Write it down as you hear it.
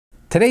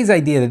Today's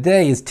idea of the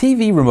day is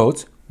TV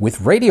remotes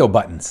with radio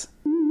buttons.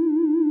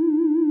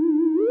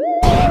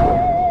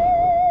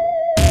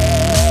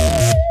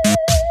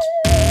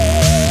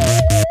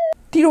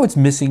 Do you know what's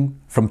missing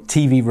from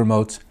TV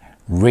remotes?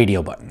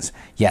 Radio buttons.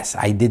 Yes,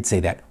 I did say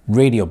that.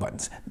 Radio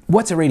buttons.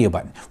 What's a radio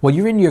button? Well,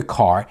 you're in your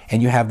car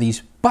and you have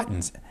these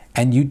buttons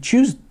and you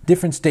choose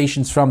different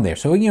stations from there.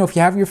 So, if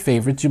you have your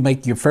favorites, you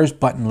make your first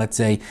button, let's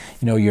say,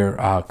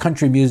 your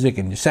country music,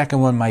 and your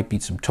second one might be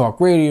some talk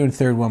radio, and the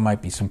third one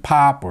might be some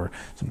pop or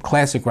some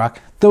classic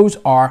rock. Those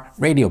are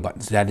radio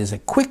buttons. That is a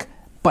quick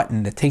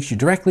button that takes you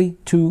directly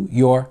to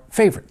your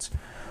favorites.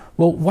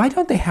 Well, why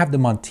don't they have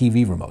them on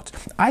TV remotes?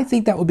 I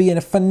think that would be a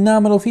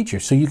phenomenal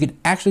feature. So you could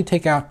actually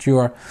take out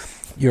your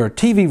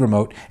TV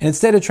remote, and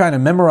instead of trying to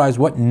memorize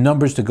what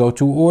numbers to go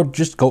to or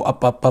just go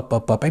up, up, up,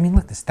 up, up. I mean,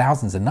 look, there's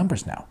thousands of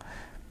numbers now.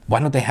 Why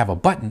don't they have a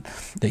button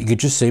that you could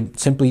just say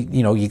simply,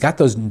 you got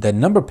that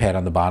number pad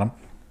on the bottom.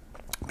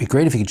 It'd be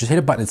great if you could just hit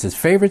a button that says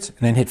favorites and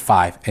then hit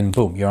 5 and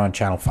boom, you're on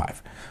channel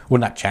 5. Well,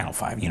 not channel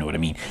 5, you know what I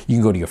mean. You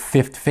can go to your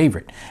 5th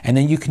favorite, and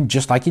then you can,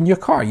 just like in your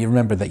car, you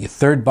remember that your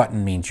 3rd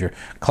button means your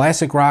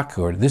classic rock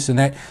or this and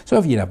that. So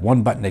if you have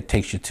one button that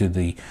takes you to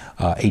the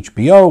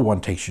HBO,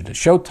 one takes you to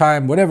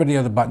Showtime, whatever the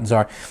other buttons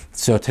are.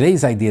 So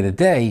today's idea of the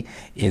day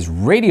is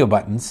radio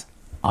buttons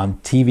on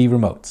TV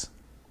remotes.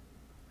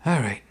 All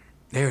right,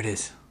 there it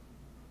is.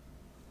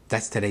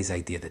 That's today's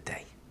idea of the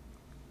day.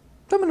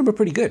 Some of them are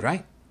pretty good,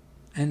 right?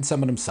 And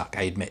some of them suck,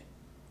 I admit.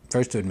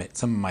 First to admit,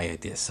 some of my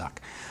ideas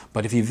suck.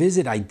 But if you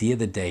visit Idea of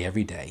the Day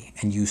every day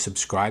and you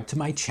subscribe to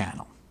my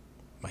channel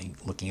by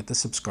looking at the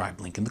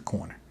subscribe link in the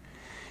corner,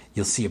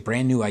 you'll see a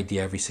brand new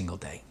idea every single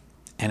day.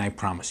 And I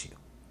promise you,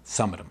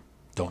 some of them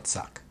don't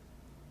suck.